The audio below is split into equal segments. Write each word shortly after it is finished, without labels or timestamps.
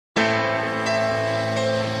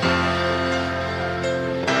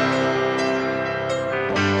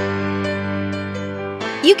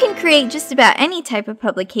You can create just about any type of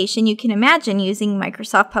publication you can imagine using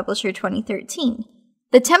Microsoft Publisher 2013.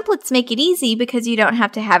 The templates make it easy because you don't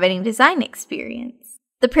have to have any design experience.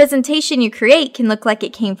 The presentation you create can look like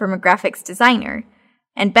it came from a graphics designer.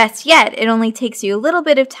 And best yet, it only takes you a little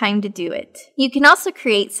bit of time to do it. You can also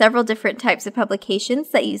create several different types of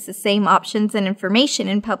publications that use the same options and information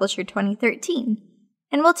in Publisher 2013.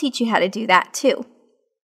 And we'll teach you how to do that too.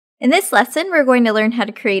 In this lesson, we're going to learn how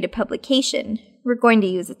to create a publication. We're going to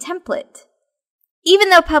use a template. Even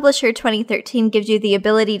though Publisher 2013 gives you the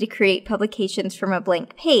ability to create publications from a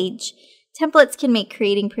blank page, templates can make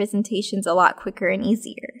creating presentations a lot quicker and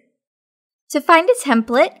easier. To find a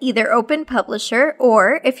template, either open Publisher,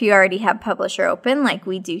 or if you already have Publisher open like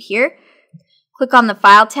we do here, click on the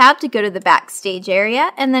File tab to go to the Backstage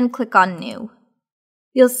area, and then click on New.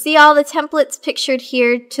 You'll see all the templates pictured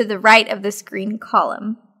here to the right of this green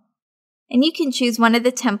column. And you can choose one of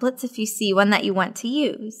the templates if you see one that you want to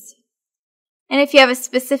use. And if you have a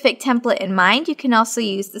specific template in mind, you can also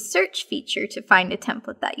use the search feature to find a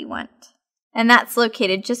template that you want. And that's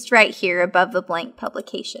located just right here above the blank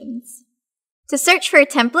publications. To search for a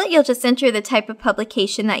template, you'll just enter the type of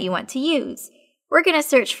publication that you want to use. We're going to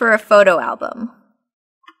search for a photo album.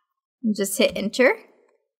 And just hit enter.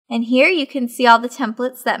 And here you can see all the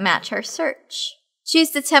templates that match our search.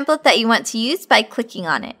 Choose the template that you want to use by clicking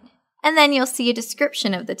on it. And then you'll see a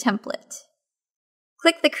description of the template.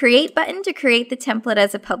 Click the Create button to create the template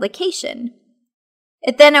as a publication.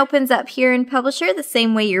 It then opens up here in Publisher the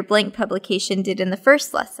same way your blank publication did in the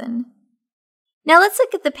first lesson. Now let's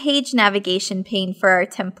look at the page navigation pane for our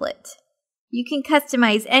template. You can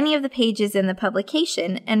customize any of the pages in the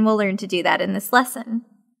publication, and we'll learn to do that in this lesson.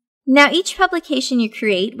 Now each publication you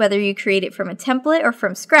create, whether you create it from a template or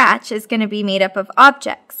from scratch, is going to be made up of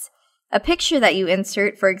objects. A picture that you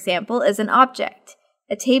insert, for example, is an object.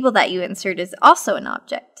 A table that you insert is also an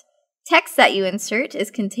object. Text that you insert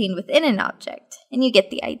is contained within an object, and you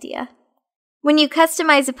get the idea. When you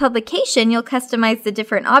customize a publication, you'll customize the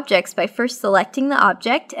different objects by first selecting the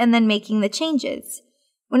object and then making the changes.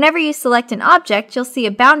 Whenever you select an object, you'll see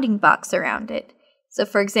a bounding box around it. So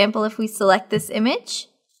for example, if we select this image,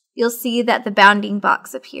 you'll see that the bounding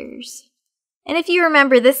box appears. And if you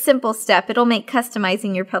remember this simple step, it'll make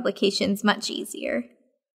customizing your publications much easier.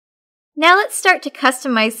 Now let's start to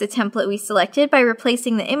customize the template we selected by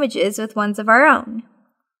replacing the images with ones of our own.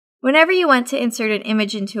 Whenever you want to insert an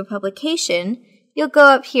image into a publication, you'll go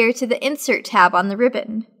up here to the Insert tab on the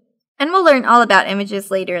ribbon. And we'll learn all about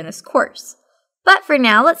images later in this course. But for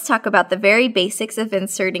now, let's talk about the very basics of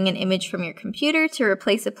inserting an image from your computer to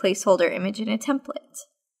replace a placeholder image in a template.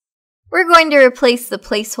 We're going to replace the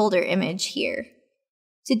placeholder image here.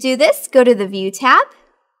 To do this, go to the View tab,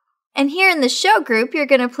 and here in the Show group, you're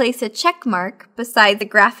going to place a check mark beside the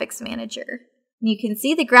Graphics Manager. You can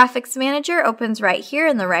see the Graphics Manager opens right here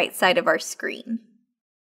on the right side of our screen.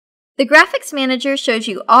 The Graphics Manager shows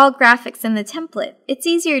you all graphics in the template. It's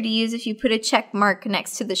easier to use if you put a check mark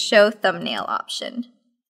next to the Show Thumbnail option.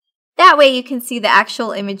 That way you can see the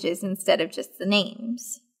actual images instead of just the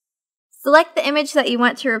names. Select the image that you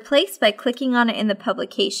want to replace by clicking on it in the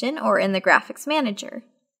publication or in the Graphics Manager.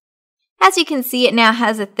 As you can see, it now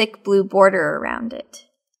has a thick blue border around it.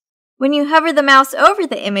 When you hover the mouse over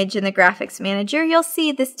the image in the Graphics Manager, you'll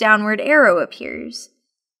see this downward arrow appears.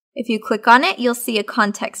 If you click on it, you'll see a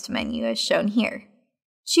context menu as shown here.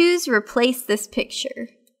 Choose Replace this picture.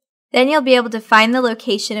 Then you'll be able to find the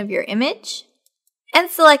location of your image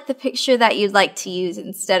and select the picture that you'd like to use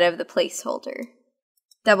instead of the placeholder.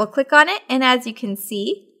 Double-click on it, and as you can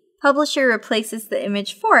see, Publisher replaces the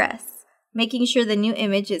image for us, making sure the new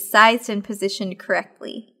image is sized and positioned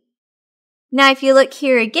correctly. Now if you look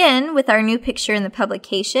here again with our new picture in the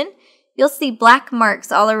publication, you'll see black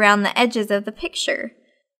marks all around the edges of the picture.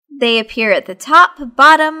 They appear at the top,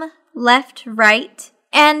 bottom, left, right,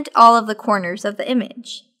 and all of the corners of the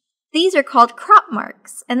image. These are called crop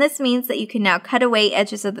marks, and this means that you can now cut away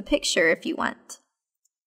edges of the picture if you want.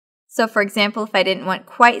 So for example, if I didn't want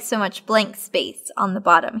quite so much blank space on the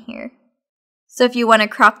bottom here. So if you want to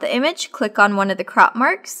crop the image, click on one of the crop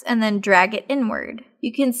marks and then drag it inward.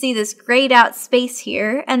 You can see this grayed out space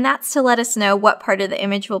here, and that's to let us know what part of the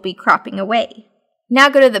image we'll be cropping away. Now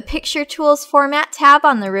go to the Picture Tools Format tab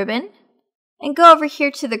on the ribbon and go over here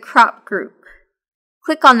to the Crop group.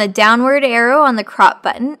 Click on the downward arrow on the Crop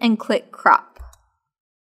button and click Crop.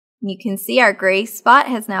 You can see our gray spot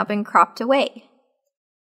has now been cropped away.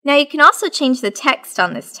 Now you can also change the text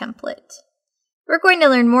on this template. We're going to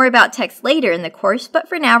learn more about text later in the course, but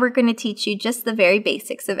for now we're going to teach you just the very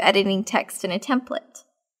basics of editing text in a template.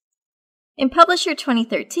 In Publisher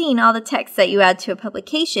 2013, all the text that you add to a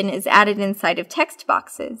publication is added inside of text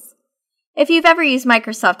boxes. If you've ever used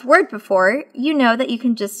Microsoft Word before, you know that you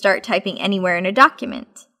can just start typing anywhere in a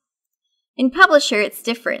document. In Publisher, it's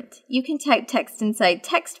different. You can type text inside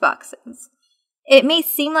text boxes. It may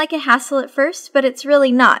seem like a hassle at first, but it's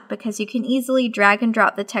really not, because you can easily drag and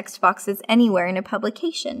drop the text boxes anywhere in a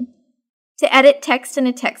publication. To edit text in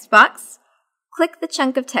a text box, click the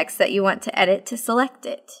chunk of text that you want to edit to select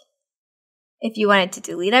it. If you wanted to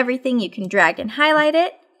delete everything, you can drag and highlight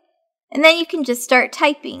it, and then you can just start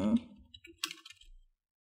typing.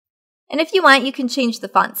 And if you want, you can change the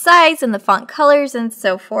font size and the font colors and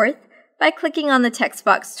so forth by clicking on the Text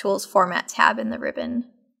Box Tools Format tab in the ribbon.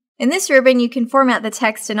 In this ribbon, you can format the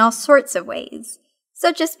text in all sorts of ways,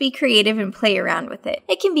 so just be creative and play around with it.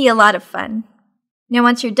 It can be a lot of fun. Now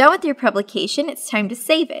once you're done with your publication, it's time to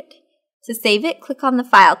save it. To save it, click on the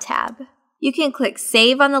File tab. You can click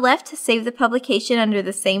Save on the left to save the publication under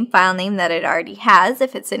the same file name that it already has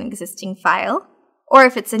if it's an existing file. Or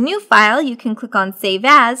if it's a new file, you can click on Save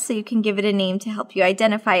As so you can give it a name to help you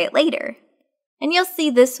identify it later. And you'll see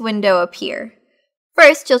this window appear.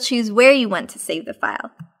 First, you'll choose where you want to save the file.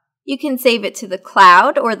 You can save it to the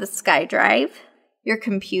cloud or the SkyDrive, your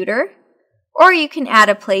computer, or you can add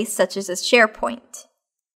a place such as a SharePoint.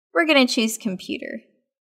 We're going to choose computer.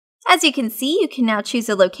 As you can see, you can now choose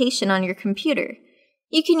a location on your computer.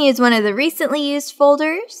 You can use one of the recently used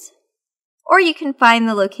folders, or you can find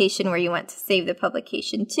the location where you want to save the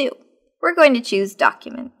publication to. We're going to choose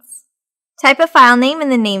Documents. Type a file name in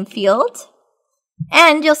the name field,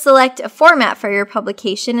 and you'll select a format for your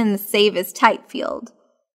publication in the Save as Type field.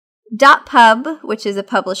 .pub, which is a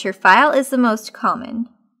publisher file, is the most common.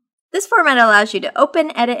 This format allows you to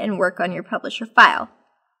open, edit, and work on your publisher file.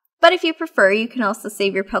 But if you prefer, you can also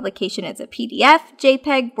save your publication as a PDF,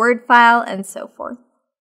 JPEG, Word file, and so forth.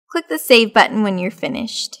 Click the Save button when you're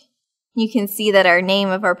finished. You can see that our name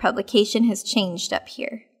of our publication has changed up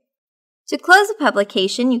here. To close a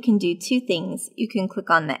publication, you can do two things. You can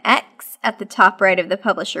click on the X at the top right of the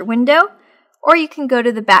publisher window, or you can go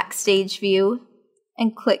to the Backstage view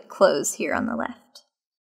and click Close here on the left.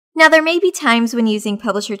 Now there may be times when using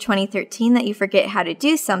Publisher 2013 that you forget how to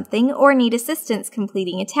do something or need assistance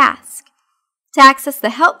completing a task. To access the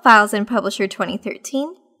help files in Publisher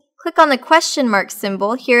 2013, click on the question mark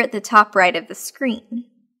symbol here at the top right of the screen.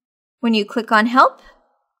 When you click on Help,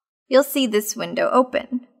 you'll see this window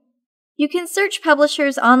open. You can search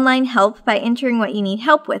Publisher's online help by entering what you need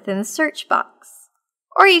help with in the search box,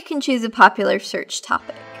 or you can choose a popular search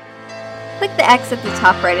topic. Click the X at the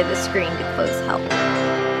top right of the screen to close help.